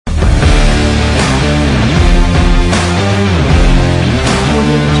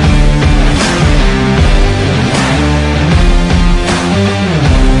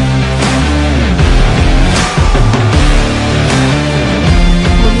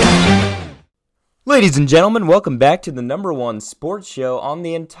Ladies and gentlemen, welcome back to the number one sports show on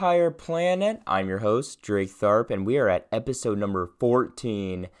the entire planet. I'm your host, Drake Tharp, and we are at episode number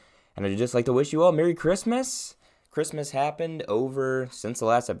 14. And I'd just like to wish you all Merry Christmas. Christmas happened over since the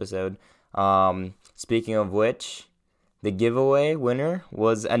last episode. Speaking of which, the giveaway winner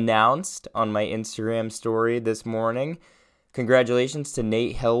was announced on my Instagram story this morning. Congratulations to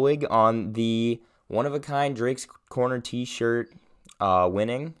Nate Helwig on the one-of-a-kind Drake's Corner t-shirt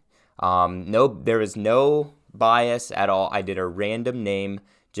winning. There was no bias at all. I did a random name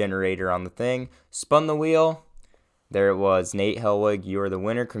generator on the thing, spun the wheel. There it was, Nate Helwig. You are the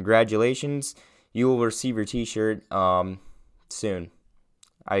winner. Congratulations. You will receive your t-shirt soon.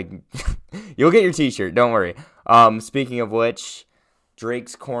 You'll get your t-shirt. Don't worry. Speaking of which,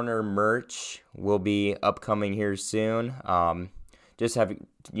 Drake's Corner merch will be upcoming here soon. Just have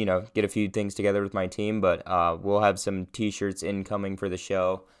get a few things together with my team, but we'll have some t-shirts incoming for the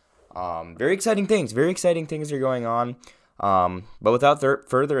show. Very exciting things are going on. But without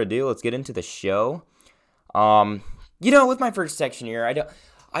further ado, let's get into the show. With my first section here, I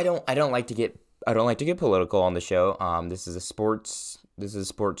don't like to get political on the show. This is a sports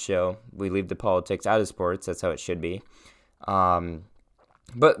show. We leave the politics out of sports. That's how it should be. But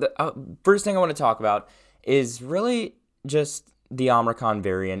the first thing I want to talk about is really just the Omicron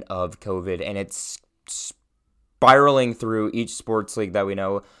variant of COVID, and it's spiraling through each sports league that we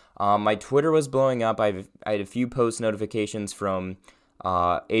know. My Twitter was blowing up. I had a few post notifications from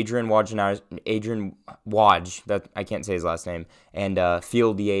Adrian Waj, that I can't say his last name, and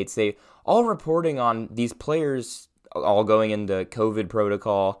Field Yates. They all reporting on these players all going into COVID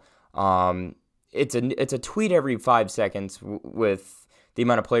protocol. It's a tweet every 5 seconds with the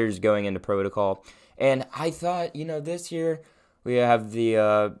amount of players going into protocol. And I thought, this year we have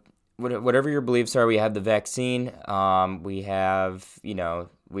the whatever your beliefs are, we have the vaccine. We have,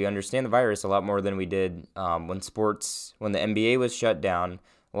 we understand the virus a lot more than we did when the NBA was shut down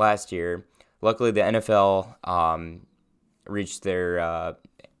last year. Luckily, the NFL reached their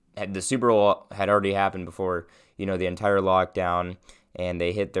the Super Bowl had already happened before the entire lockdown, and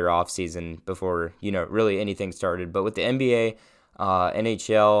they hit their off season before really anything started. But with the NBA,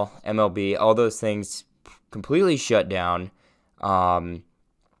 NHL, MLB, all those things completely shut down.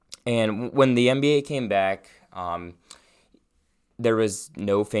 And when the NBA came back, there was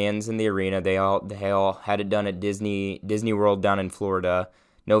no fans in the arena. They all had it done at Disney World down in Florida.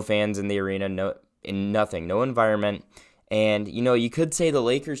 No fans in the arena, nothing, no environment. And you could say the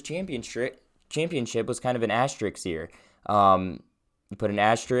Lakers championship was kind of an asterisk year. You put an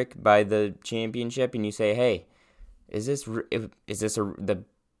asterisk by the championship, and you say, hey, the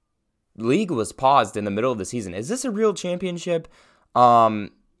league was paused in the middle of the season. Is this a real championship?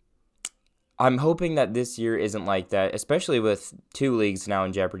 I'm hoping that this year isn't like that, especially with two leagues now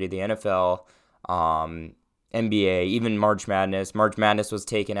in jeopardy, the NFL, NBA, even March Madness. March Madness was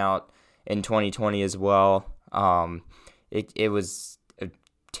taken out in 2020 as well. It was a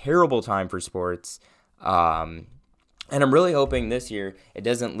terrible time for sports. And I'm really hoping this year it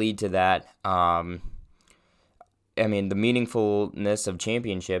doesn't lead to that. The meaningfulness of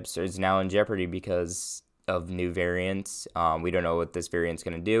championships is now in jeopardy because of new variants. We don't know what this variant's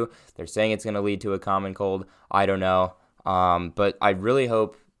going to do. They're saying it's going to lead to a common cold. I don't know. But I really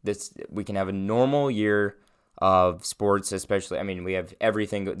hope we can have a normal year of sports, especially. We have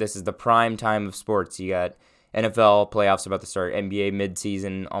everything. This is the prime time of sports. You got NFL playoffs about to start, NBA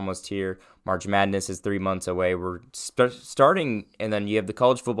midseason almost here. March Madness is 3 months away. We're starting, and then you have the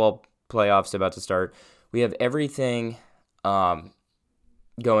college football playoffs about to start. We have everything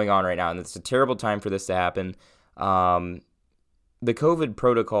going on right now, and it's a terrible time for this to happen. The COVID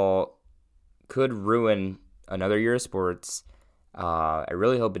protocol could ruin another year of sports. I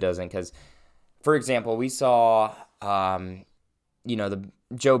really hope it doesn't, because, for example, we saw, the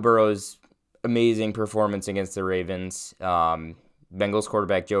Joe Burrow's amazing performance against the Ravens. Bengals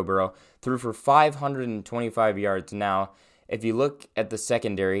quarterback Joe Burrow threw for 525 yards. Now, if you look at the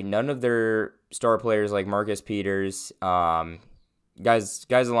secondary, none of their star players like Marcus Peters, guys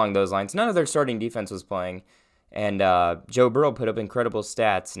along those lines, none of their starting defense was playing. And Joe Burrow put up incredible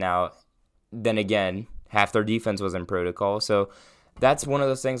stats. Now, then again, half their defense was in protocol. So that's one of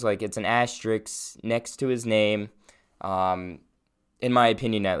those things, like, it's an asterisk next to his name. In my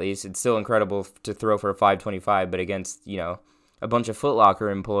opinion, at least, it's still incredible to throw for a 525, but against, a bunch of Foot Locker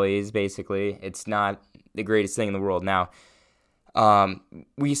employees, basically, it's not the greatest thing in the world. Now,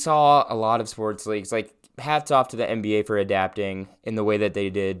 we saw a lot of sports leagues, like, hats off to the NBA for adapting in the way that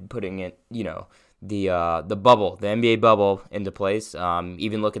they did, putting it, the bubble, the NBA bubble into place.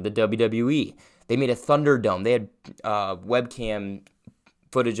 Even look at the WWE. They made a Thunderdome. They had webcam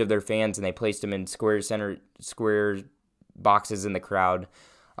footage of their fans and they placed them in square boxes in the crowd.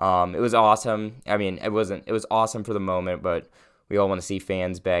 It was awesome. I mean, it was awesome for the moment, but we all want to see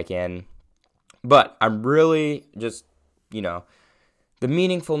fans back in. But I'm really just, the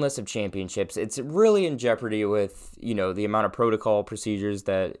meaningfulness of championships, it's really in jeopardy with, the amount of protocol procedures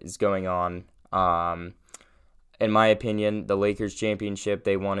that is going on. In my opinion, the Lakers championship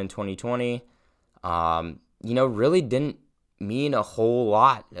they won in 2020, really didn't mean a whole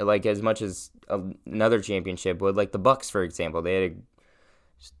lot, like as much as another championship would. Like the Bucks, for example, they had a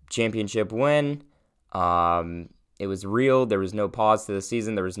championship win. It was real. There was no pause to the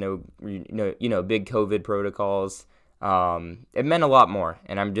season. There was no big COVID protocols. It meant a lot more,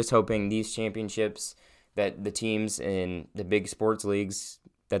 and I'm just hoping these championships that the teams in the big sports leagues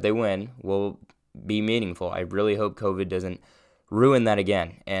that they win will be meaningful. I really hope COVID doesn't ruin that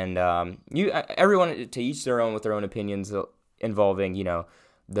again. And everyone to each their own with their own opinions involving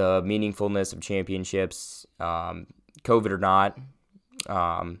the meaningfulness of championships, COVID or not.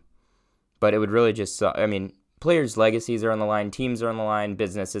 But it would really just players' legacies are on the line, teams are on the line,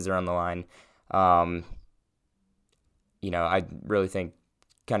 businesses are on the line. I really think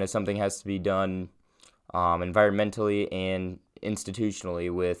kind of something has to be done environmentally and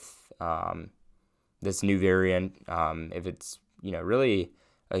institutionally with this new variant. If it's, really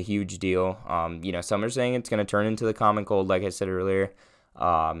a huge deal. Some are saying it's going to turn into the common cold, like I said earlier.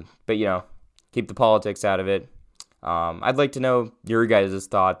 But, keep the politics out of it. I'd like to know your guys'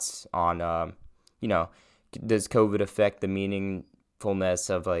 thoughts on, does COVID affect the meaningfulness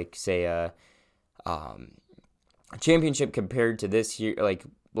of, like, say, a championship compared to this year, like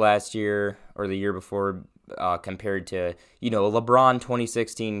last year or the year before, compared to, a LeBron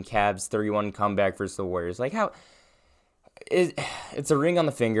 2016 Cavs 31 comeback versus the Warriors. Like, it's a ring on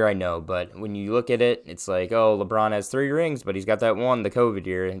the finger, I know, but when you look at it, it's like, oh, LeBron has 3 rings, but he's got that one, the COVID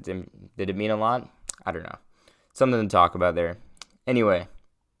year. Did it mean a lot? I don't know. Something to talk about there. Anyway,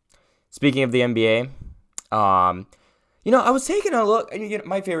 speaking of the NBA, I was taking a look.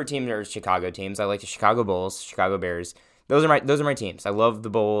 My favorite teams are Chicago teams. I like the Chicago Bulls, Chicago Bears. Those are my teams. I love the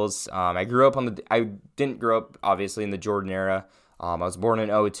Bulls. I didn't grow up obviously in the Jordan era. I was born in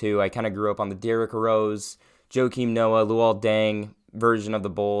 2002. I kind of grew up on the Derrick Rose, Joakim Noah, Luol Deng version of the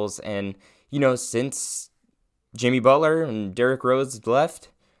Bulls. And, since Jimmy Butler and Derrick Rose left,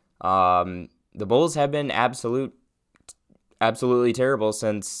 the Bulls have been absolutely terrible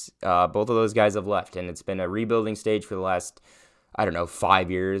since both of those guys have left. And it's been a rebuilding stage for the last,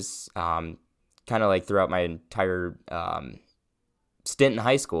 5 years, kind of like throughout my entire stint in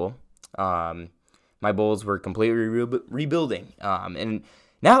high school. My Bulls were completely rebuilding. And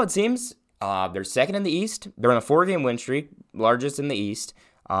now it seems they're second in the East. They're on a 4-game win streak, largest in the East.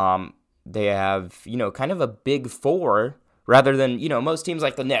 They have, kind of a big 4 rather than, most teams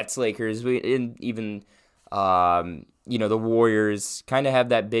like the Nets, Lakers, and even, the Warriors kind of have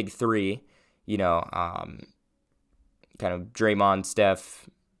that big 3, kind of Draymond, Steph,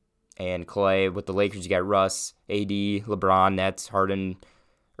 and Clay. With the Lakers, you got Russ, AD, LeBron, Nets, Harden,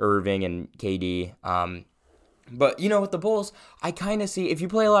 Irving, and KD. But, with the Bulls, I kind of see, if you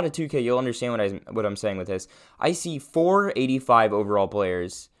play a lot of 2K, you'll understand what I'm saying with this. I see 4 85 overall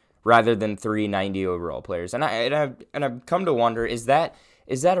players rather than 3 90 overall players. And I've come to wonder, is that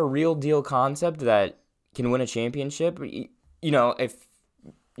a real deal concept that can win a championship? If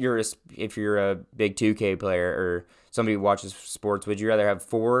you're a big 2K player or somebody who watches sports, would you rather have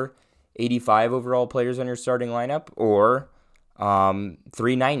 4 85 overall players on your starting lineup or 3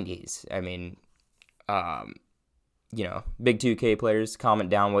 90s? I mean, big 2K players, comment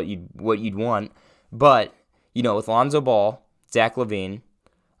down what you'd want. But, with Lonzo Ball, Zach LaVine,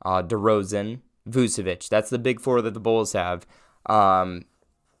 DeRozan, Vucevic, that's the big 4 that the Bulls have.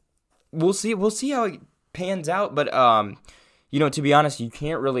 We'll see how it pans out, but to be honest, you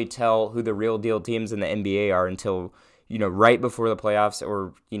can't really tell who the real deal teams in the NBA are until right before the playoffs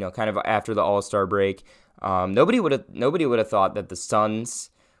or kind of after the All-Star break. Nobody would have thought that the Suns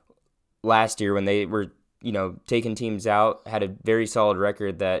last year, when they were taking teams out, had a very solid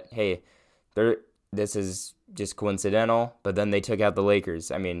record. That, hey, this is just coincidental, but then they took out the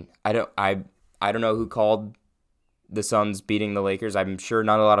Lakers. I mean, I don't know who called the Suns beating the Lakers. I'm sure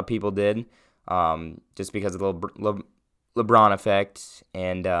not a lot of people did, just because of the LeBron effect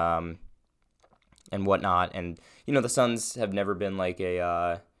and whatnot. And the Suns have never been like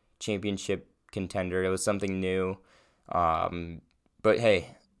a championship contender. It was something new. But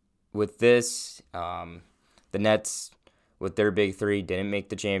hey, with this, the Nets with their big 3 didn't make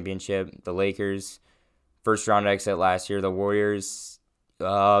the championship. The Lakers, first round exit last year. The Warriors,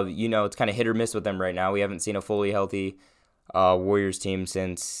 it's kind of hit or miss with them right now. We haven't seen a fully healthy Warriors team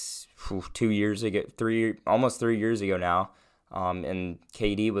since 2 years ago, almost 3 years ago now. And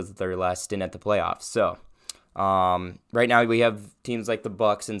KD was their last stint at the playoffs. So right now we have teams like the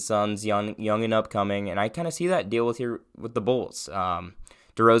Bucks and Suns, young and upcoming, and I kind of see that deal with the Bulls.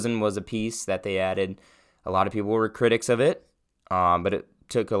 DeRozan was a piece that they added. A lot of people were critics of it, but it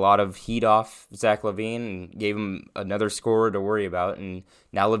took a lot of heat off Zach LaVine and gave him another scorer to worry about. And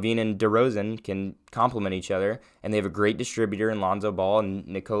now LaVine and DeRozan can complement each other, and they have a great distributor in Lonzo Ball and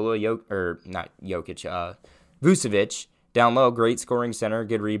Vucevic down low, great scoring center,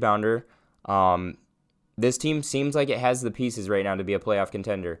 good rebounder. This team seems like it has the pieces right now to be a playoff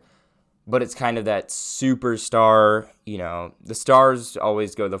contender. But it's kind of that superstar, the stars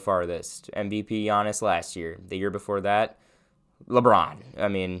always go the farthest. MVP Giannis last year. The year before that,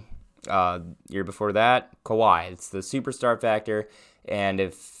 LeBron. Year before that, Kawhi. It's the superstar factor. And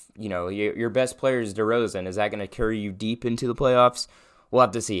if, your best player is DeRozan, is that going to carry you deep into the playoffs? We'll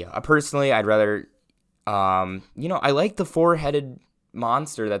have to see. Personally, I'd rather, I like the four-headed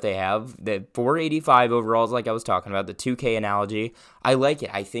monster that they have. The 485 overalls, like I was talking about, the 2K analogy. I like it.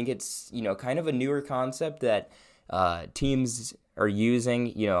 I think it's, kind of a newer concept that teams are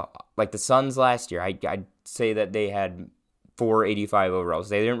using, like the Suns last year. I'd say that they had 485 overalls.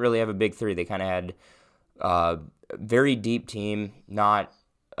 They didn't really have a big three. They kind of had a very deep team, not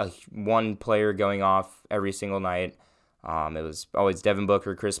one player going off every single night. It was always Devin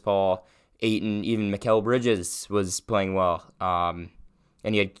Booker, Chris Paul, Ayton, even Mikal Bridges was playing well.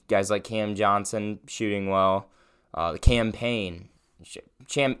 And you had guys like Cam Johnson shooting well. Cam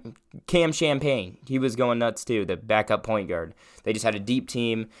Champagne, he was going nuts too, the backup point guard. They just had a deep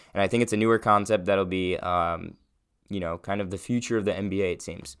team, and I think it's a newer concept that'll be, kind of the future of the NBA, it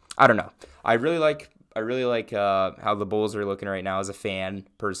seems. I don't know. I really like how the Bulls are looking right now as a fan,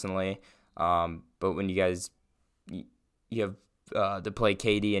 personally. But when you have to play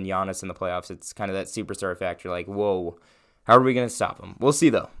KD and Giannis in the playoffs, it's kind of that superstar factor, like, whoa. How are we going to stop them? We'll see,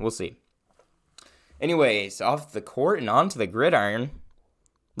 though. We'll see. Anyways, off the court and onto the gridiron,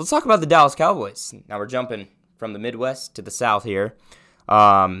 let's talk about the Dallas Cowboys. Now we're jumping from the Midwest to the South here.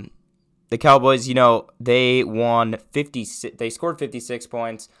 The Cowboys, they won 50. They scored 56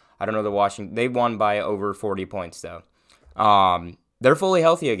 points. I don't know they won by over 40 points, though. They're fully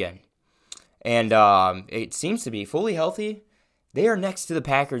healthy again. And it seems to be fully healthy. They are next to the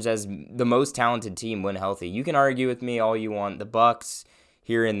Packers as the most talented team when healthy. You can argue with me all you want. The Bucks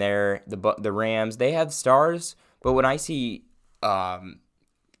here and there, the Rams, they have stars. But when I see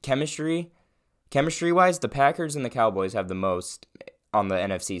chemistry-wise, the Packers and the Cowboys have the most on the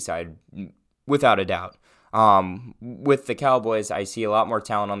NFC side, without a doubt. With the Cowboys, I see a lot more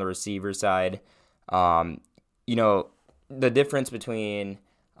talent on the receiver side. The difference between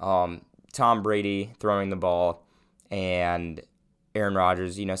Tom Brady throwing the ball and Aaron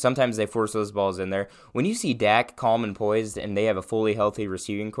Rodgers, sometimes they force those balls in there. When you see Dak calm and poised and they have a fully healthy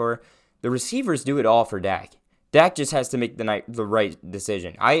receiving core, the receivers do it all for Dak. Dak just has to make the right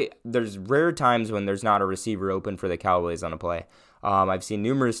decision. There's rare times when there's not a receiver open for the Cowboys on a play. I've seen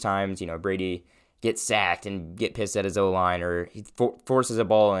numerous times, Brady get sacked and get pissed at his O-line, or he forces a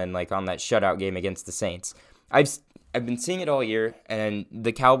ball in, like on that shutout game against the Saints. I've been seeing it all year, and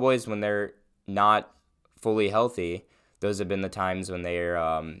the Cowboys, when they're not fully healthy, those have been the times when they're,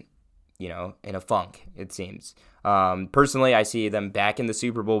 in a funk, it seems. Personally, I see them back in the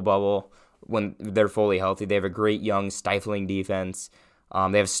Super Bowl bubble when they're fully healthy. They have a great, young, stifling defense.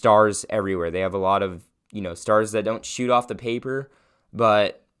 They have stars everywhere. They have a lot of, stars that don't shoot off the paper,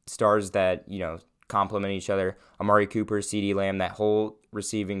 but stars that, complement each other. Amari Cooper, CeeDee Lamb, that whole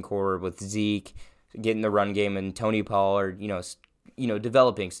receiving core with Zeke, getting the run game, and Tony Pollard,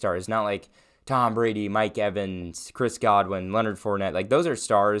 developing stars. Not like Tom Brady, Mike Evans, Chris Godwin, Leonard Fournette. Like, those are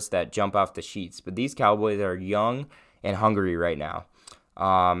stars that jump off the sheets. But these Cowboys are young and hungry right now.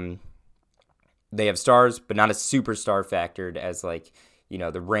 They have stars, but not a superstar factored as, like,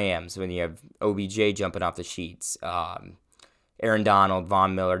 the Rams, when you have OBJ jumping off the sheets. Aaron Donald,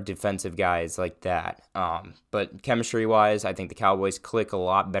 Von Miller, defensive guys like that. But chemistry-wise, I think the Cowboys click a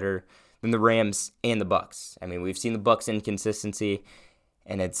lot better than the Rams and the Bucks. I mean, we've seen the Bucks' inconsistency,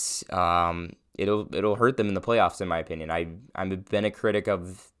 and it's it'll hurt them in the playoffs, in my opinion. I've been a critic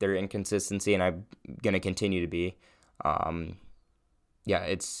of their inconsistency, and I'm gonna continue to be.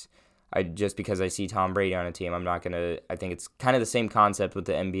 Just because I see Tom Brady on a team, I'm not gonna. I think it's kind of the same concept with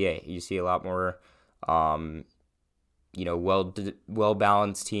the NBA. You see a lot more, well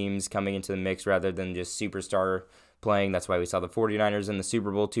balanced teams coming into the mix rather than just superstar playing. That's why we saw the 49ers in the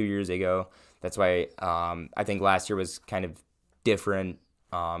Super Bowl 2 years ago. That's why I think last year was kind of different.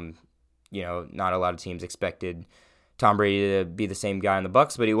 Not a lot of teams expected Tom Brady to be the same guy in the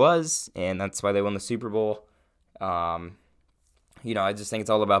Bucs, but he was, and that's why they won the Super Bowl. I just think it's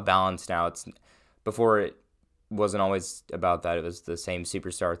all about balance now. It's before it wasn't always about that. It was the same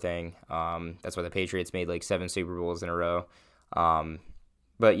superstar thing. That's why the Patriots made like 7 Super Bowls in a row.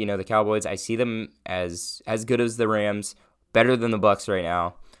 But the Cowboys, I see them as good as the Rams, better than the Bucs right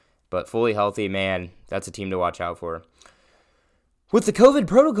now, but fully healthy. Man, that's a team to watch out for. With the COVID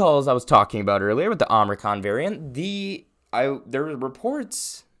protocols I was talking about earlier, with the Omicron variant, there were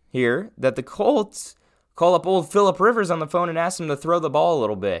reports here that the Colts call up old Phillip Rivers on the phone and ask him to throw the ball a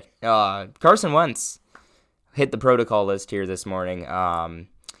little bit. Carson Wentz hit the protocol list here this morning,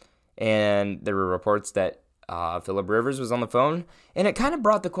 and there were reports that Phillip Rivers was on the phone, and it kind of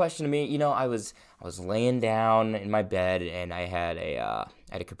brought the question to me. I was laying down in my bed, and I had a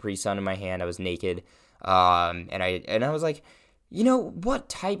Capri Sun in my hand. I was naked, and I was like, what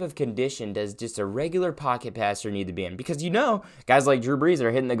type of condition does just a regular pocket passer need to be in? Because guys like Drew Brees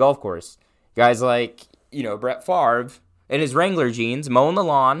are hitting the golf course. Guys like Brett Favre in his Wrangler jeans, mowing the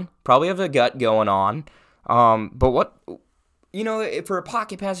lawn, probably have a gut going on. But what for a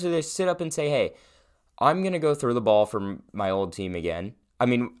pocket passer to sit up and say, hey, I'm going to go throw the ball for my old team again. I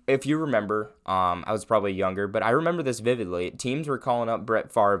mean, if you remember, I was probably younger, but I remember this vividly. Teams were calling up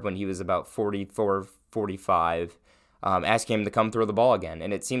Brett Favre when he was about 44, 45, asking him to come throw the ball again.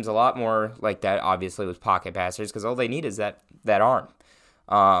 And it seems a lot more like that, obviously, with pocket passers, because all they need is that arm.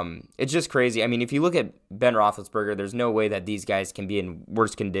 It's just crazy. I mean, if you look at Ben Roethlisberger, there's no way that these guys can be in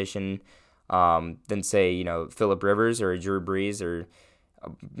worse condition than, say, Phillip Rivers or Drew Brees or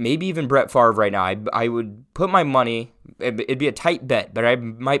maybe even Brett Favre right now. I would put my money, it'd be a tight bet, but I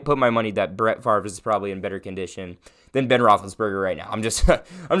might put my money that Brett Favre is probably in better condition than Ben Roethlisberger right now. I'm just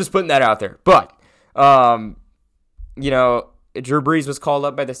putting that out there. But, Drew Brees was called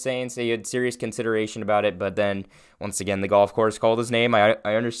up by the Saints. They had serious consideration about it, but then once again, the golf course called his name. I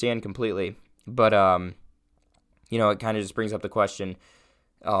understand completely, but it kind of just brings up the question.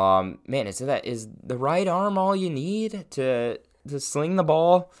 Man, is the right arm all you need to sling the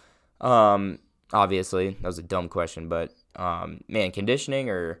ball? Obviously, that was a dumb question, but conditioning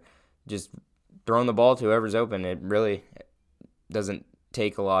or just throwing the ball to whoever's open, it really doesn't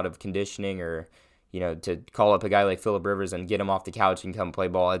take a lot of conditioning or to call up a guy like Phillip Rivers and get him off the couch and come play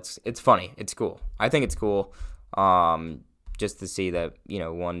ball. It's funny. It's cool. I think it's cool. Just to see that,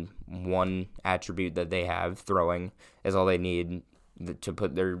 one attribute that they have, throwing, is all they need to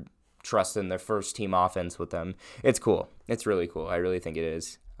put their trust in their first team offense with them. It's cool. It's really cool. I really think it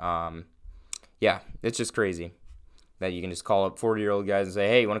is. It's just crazy that you can just call up 40-year-old guys and say,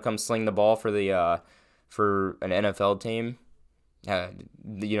 hey, you want to come sling the ball for an NFL team?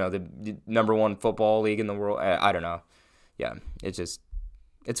 The number one football league in the world. I don't know. Yeah, it's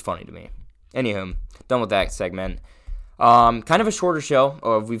funny to me. Anywho, done with that segment. Kind of a shorter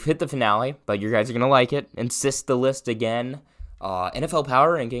show. We've hit the finale, but you guys are going to like it. Insist the list again. NFL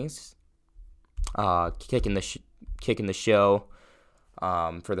Power Rankings. Kicking the show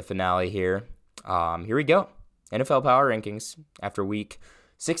for the finale here. Here we go. NFL Power Rankings after week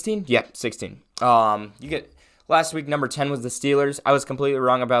 16? Yeah, 16. Last week, number 10 was the Steelers. I was completely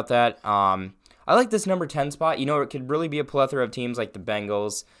wrong about that. I like this number 10 spot. It could really be a plethora of teams like the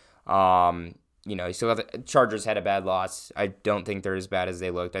Bengals. You still got the Chargers had a bad loss. I don't think they're as bad as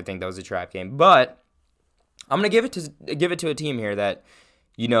they looked. I think that was a trap game. But I'm going to give it to a team here that,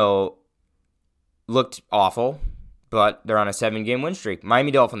 looked awful, but they're on a 7-game win streak.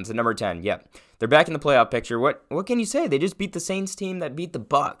 Miami Dolphins at number 10. Yep. They're back in the playoff picture. What can you say? They just beat the Saints team that beat the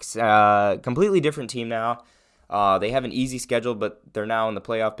Bucs. Completely different team now. They have an easy schedule, but they're now in the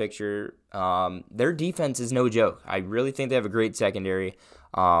playoff picture. Their defense is no joke. I really think they have a great secondary.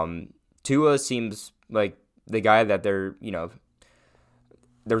 Tua seems like the guy that they're,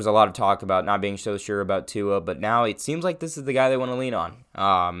 there was a lot of talk about not being so sure about Tua, but now it seems like this is the guy they want to lean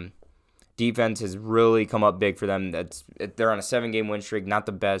on. Defense has really come up big for them. They're on a 7-game win streak, not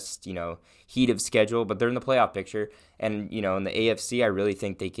the best, heat of schedule, but they're in the playoff picture. And, in the AFC, I really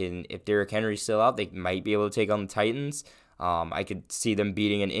think they can, if Derrick Henry's still out, they might be able to take on the Titans. I could see them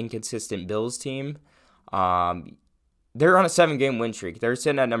beating an inconsistent Bills team. They're on a 7-game win streak. They're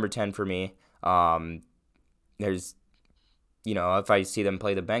sitting at number 10 for me. There's, if I see them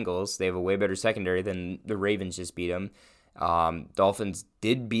play the Bengals, they have a way better secondary than the Ravens just beat them. Dolphins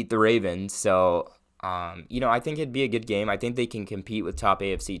did beat the Ravens, so, I think it'd be a good game. I think they can compete with top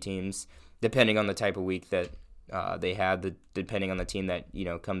AFC teams, depending on the type of week that they have, depending on the team that,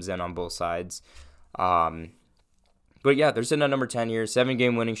 comes in on both sides. But yeah, they're sitting at number 10 here,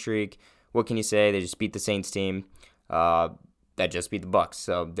 7-game winning streak. What can you say? They just beat the Saints team. that just beat the Bucks.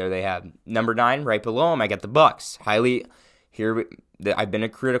 So there they have. Number 9, right below them, I got the Bucks. I've been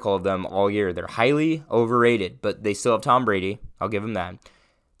critical of them all year. They're highly overrated, but they still have Tom Brady. I'll give them that.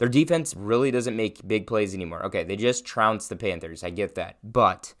 Their defense really doesn't make big plays anymore. Okay, they just trounced the Panthers. I get that.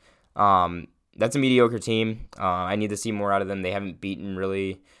 But that's a mediocre team. I need to see more out of them. They haven't beaten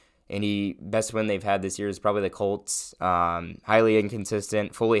really any. Best win they've had this year is probably the Colts. Highly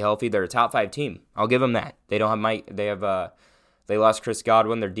inconsistent, fully healthy. They're a top 5 team. I'll give them that. They don't have Mike. They lost Chris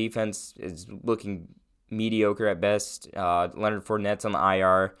Godwin. Their defense is looking mediocre at best. Leonard Fournette's on the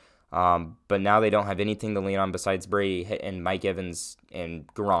IR. But now they don't have anything to lean on besides Brady and Mike Evans and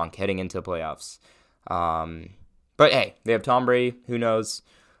Gronk heading into the playoffs. But hey, they have Tom Brady. Who knows?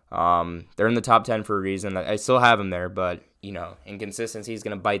 They're in the top 10 for a reason. I still have them there, but inconsistency is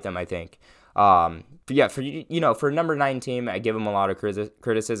going to bite them, I think. But yeah, for a number 9 team, I give them a lot of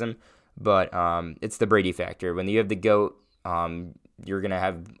criticism, but it's the Brady factor. When you have the GOAT, you're going to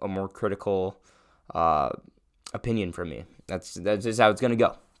have a more critical opinion from me. That's just how it's going to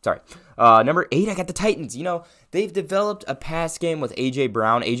go. Sorry. Number 8, I got the Titans. They've developed a pass game with A.J.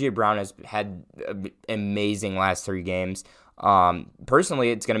 Brown. A.J. Brown has had amazing last 3 games. Personally,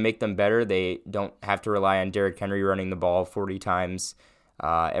 it's going to make them better. They don't have to rely on Derrick Henry running the ball 40 times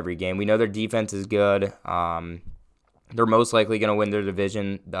every game. We know their defense is good. They're most likely going to win their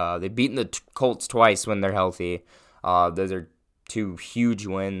division. They've beaten the Colts twice when they're healthy. Those are 2 huge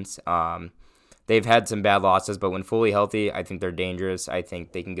wins. They've had some bad losses, but when fully healthy, I think they're dangerous. I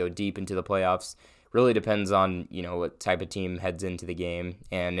think they can go deep into the playoffs. Really depends on, what type of team heads into the game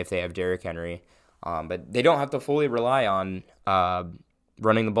and if they have Derrick Henry. But they don't have to fully rely on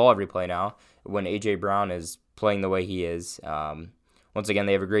running the ball every play now when A.J. Brown is playing the way he is. Once again,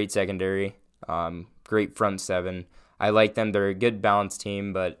 they have a great secondary, great front 7. I like them. They're a good balanced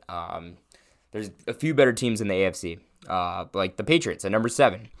team, but there's a few better teams in the AFC, like the Patriots at number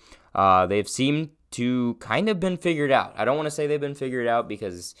 7. They've seemed to kind of been figured out. I don't want to say they've been figured out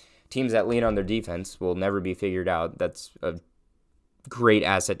because teams that lean on their defense will never be figured out. That's a great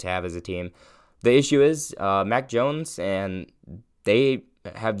asset to have as a team. The issue is Mac Jones, and they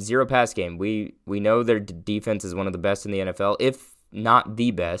have 0 pass game. We know their defense is one of the best in the NFL, if not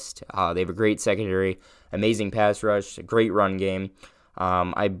the best. They have a great secondary, amazing pass rush, a great run game.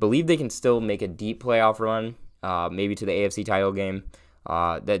 I believe they can still make a deep playoff run, maybe to the AFC title game.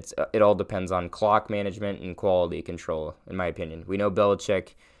 It all depends on clock management and quality control, in my opinion. We know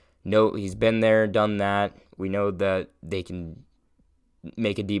Belichick. He's been there, done that. We know that they can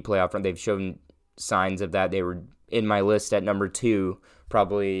make a deep playoff run. They've shown signs of that. They were in my list at number 2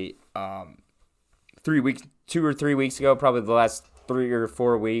 probably 2 or 3 weeks ago, probably the last 3 or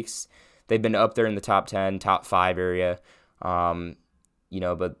 4 weeks. They've been up there in the top 10, top 5 area. But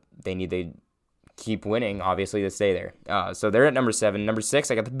they need to keep winning, obviously, to stay there. So they're at number 7. Number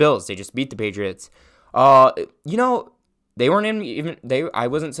 6, I got the Bills. They just beat the Patriots. They weren't I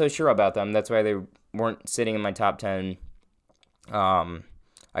wasn't so sure about them. That's why they weren't sitting in my top 10.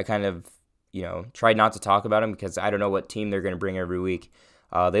 I kind of, tried not to talk about them because I don't know what team they're going to bring every week.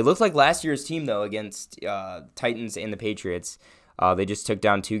 They look like last year's team, though, against Titans and the Patriots. They just took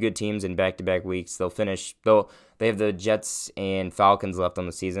down 2 good teams in back-to-back weeks. They have the Jets and Falcons left on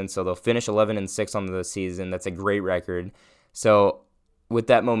the season, so they'll finish 11-6 on the season. That's a great record. So with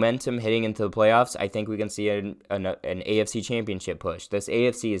that momentum heading into the playoffs, I think we can see an AFC championship push. This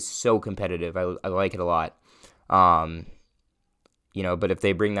AFC is so competitive. I like it a lot. But if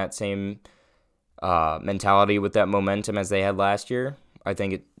they bring that same mentality with that momentum as they had last year, I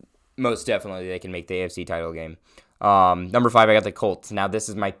think most definitely they can make the AFC title game. Number 5, I got the Colts. Now this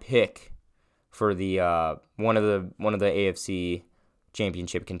is my pick for the one of the AFC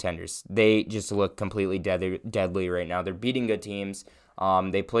championship contenders. They just look completely deadly right now. They're beating good teams.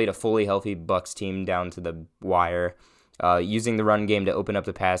 They played a fully healthy Bucs team down to the wire. Using the run game to open up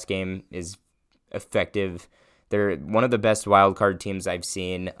the pass game is effective. They're one of the best wild card teams I've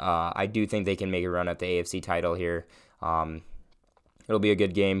seen. I do think they can make a run at the AFC title here. It'll be a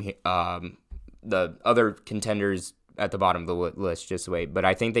good game. The other contenders at the bottom of the list, just wait. But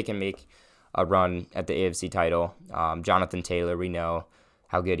I think they can make a run at the AFC title. Jonathan Taylor, we know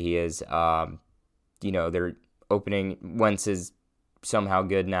how good he is. They're opening. Wentz is somehow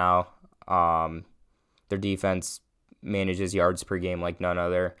good now. Their defense manages yards per game like none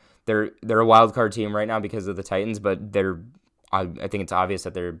other. They're a wild card team right now because of the Titans, but I think it's obvious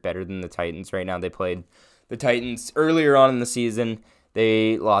that they're better than the Titans right now. They played the Titans earlier on in the season.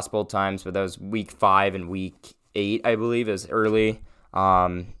 They lost both times, but that was week 5 and week 8, I believe, is early.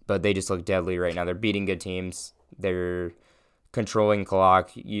 But they just look deadly right now. They're beating good teams. They're controlling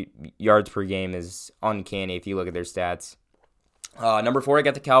clock. Yards per game is uncanny if you look at their stats. Number 4, I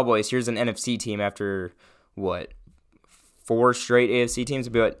got the Cowboys. Here's an NFC team after, what, 4 straight AFC teams,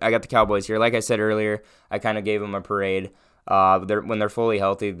 but I got the Cowboys here. Like I said earlier, I kind of gave them a parade. When they're fully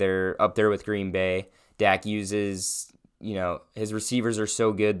healthy, they're up there with Green Bay. Dak uses, his receivers are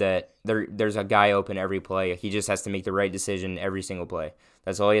so good that there's a guy open every play. He just has to make the right decision every single play.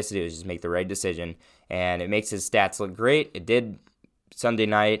 That's all he has to do is just make the right decision, and it makes his stats look great. It did Sunday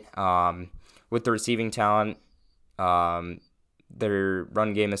night with the receiving talent. Their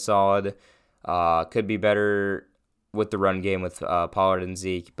run game is solid. Could be better with the run game with Pollard and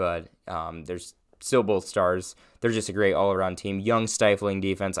Zeke, but there's still both stars. They're just a great all-around team. Young, stifling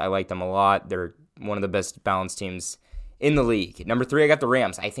defense. I like them a lot. They're one of the best balanced teams in the league. Number 3, I got the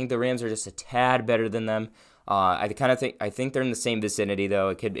Rams. I think the Rams are just a tad better than them. I think they're in the same vicinity though.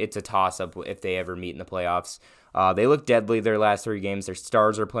 It's a toss-up if they ever meet in the playoffs. They look deadly their last 3 games. Their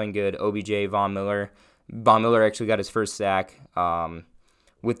stars are playing good. OBJ, Von Miller. Von Miller actually got his first sack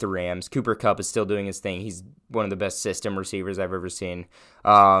with the Rams. Cooper Kupp is still doing his thing. He's one of the best system receivers I've ever seen.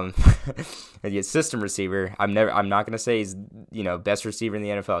 System receiver. I'm not gonna say he's best receiver in the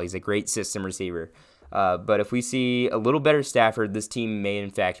NFL. He's a great system receiver. But if we see a little better Stafford, this team may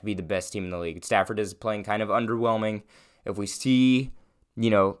in fact be the best team in the league. Stafford is playing kind of underwhelming. If we see,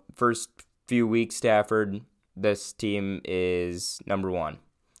 first few weeks Stafford, this team is number 1.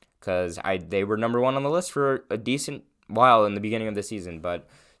 Because they were number 1 on the list for a decent while in the beginning of the season, but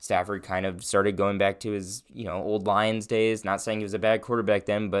Stafford kind of started going back to his old Lions days. Not saying he was a bad quarterback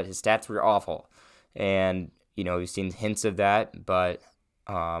then, but his stats were awful, and we've seen hints of that. But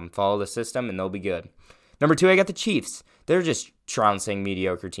follow the system and they'll be good. Number 2, I got the Chiefs. They're just trouncing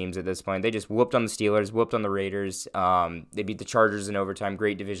mediocre teams at this point. They just whooped on the Steelers, whooped on the Raiders. They beat the Chargers in overtime.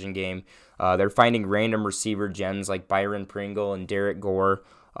 Great division game. They're finding random receiver gems like Byron Pringle and Derek Gore.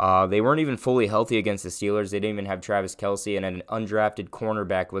 They weren't even fully healthy against the Steelers. They didn't even have Travis Kelce, and an undrafted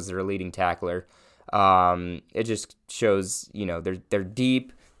cornerback was their leading tackler. It just shows, they're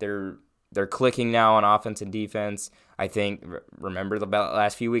deep. They're clicking now on offense and defense. I think, remember the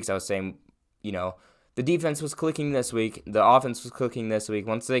last few weeks I was saying, the defense was clicking this week. The offense was clicking this week.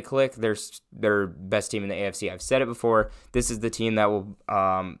 Once they click, they're best team in the AFC. I've said it before. This is the team that will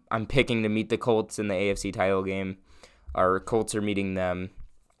I'm picking to meet the Colts in the AFC title game. Our Colts are meeting them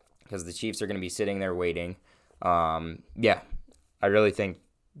because the Chiefs are going to be sitting there waiting. I really think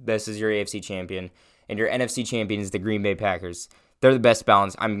this is your AFC champion. And your NFC champion is the Green Bay Packers. They're the best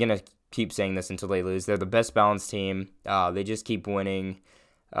balanced. I'm going to keep saying this until they lose. They're the best balanced team. They just keep winning.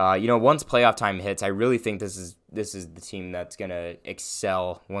 Once playoff time hits, I really think this is the team that's going to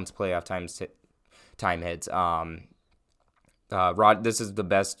excel once playoff time hits. This is the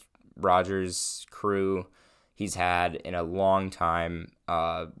best Rodgers crew he's had in a long time,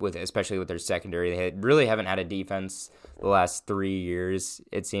 especially with their secondary. They really haven't had a defense the last 3 years,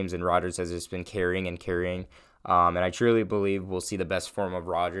 it seems, and Rodgers has just been carrying. And I truly believe we'll see the best form of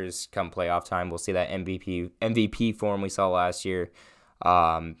Rodgers come playoff time. We'll see that MVP form we saw last year.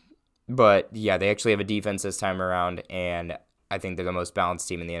 But yeah, they actually have a defense this time around, and I think they're the most balanced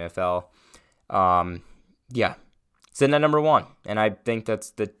team in the NFL. Sitting at number 1, and I think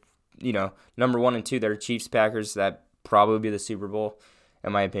that's the number 1 and 2. They're Chiefs, Packers. That probably be the Super Bowl,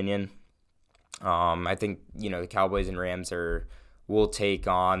 in my opinion. I think the Cowboys and Rams will take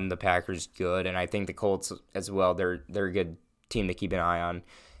on the Packers good, and I think the Colts as well. They're a good team to keep an eye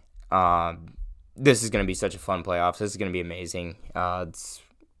on. This is going to be such a fun playoffs. This is going to be amazing. I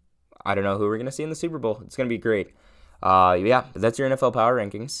don't know who we're going to see in the Super Bowl. It's going to be great. That's your NFL Power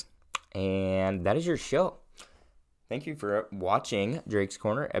Rankings, and that is your show. Thank you for watching Drake's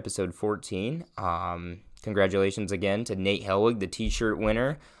Corner, episode 14. Congratulations again to Nate Helwig, the t-shirt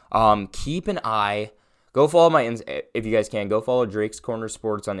winner. Keep an eye. Go follow if you guys can, go follow Drake's Corner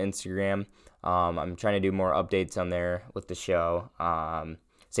Sports on Instagram. I'm trying to do more updates on there with the show.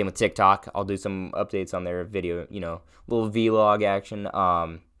 Same with TikTok. I'll do some updates on their video, little vlog action.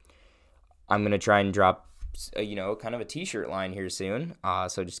 I'm going to try and drop, kind of a t-shirt line here soon.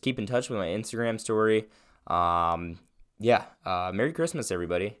 So just keep in touch with my Instagram story. Merry Christmas,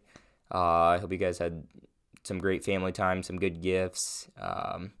 everybody. I hope you guys had some great family time, some good gifts.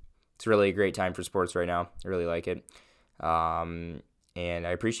 It's really a great time for sports right now. I really like it. And I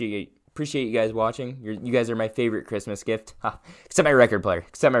appreciate you guys watching. You guys are my favorite Christmas gift. Except my record player.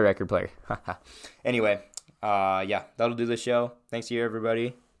 Anyway, that'll do the show. Thank you,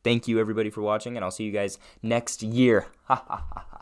 everybody for watching, and I'll see you guys next year.